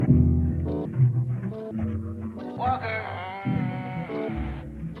walker.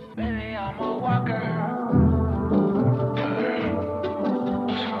 Baby, I'm a walker.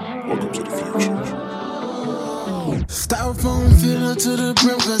 Welcome to the future. Styrofoam filler to the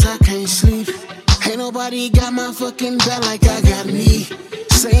brim cause I can't sleep. Ain't nobody got my fucking back like I got me.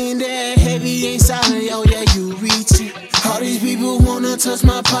 Saying that heavy ain't silent, yo, yeah, you reach it. All these people wanna touch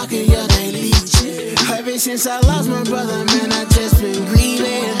my pocket, yeah, they leech it. Ever since I lost my brother, man, I just been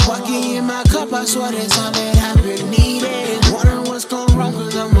grieving. Walking in my cup, I swear that's all that I've been needing. Wondering what's gone wrong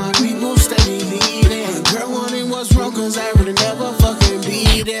cause all my people steady leaving. Girl, wondering what's wrong cause I really never fucking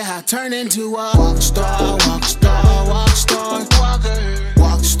be there. I turn into a walk star, walk star, walk star, walker.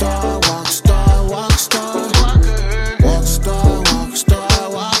 Walk star, walk star, walk star, walker. Walk star, walk star,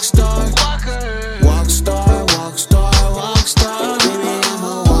 walk star, walker. Walk star, walk star, walk star. Baby, I'm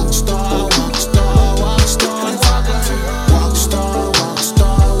a walk star, walk star, walk star, walker. Walk star, walk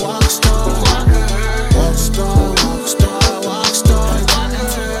star, walk star, walker. Walk star, walk star, walk star,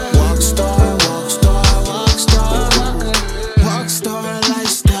 walker. Walk star, walk star, walk star, walker. Walk star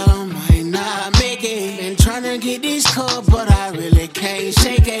lifestyle might not make it. Been trying to get this cup, but I really can't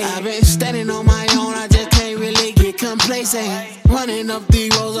shake it. I've been standing on my own, I just can't really get complacent. Running up the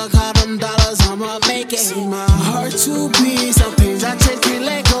roads, I call them dollars, I'ma make it. See my heart 2 pieces,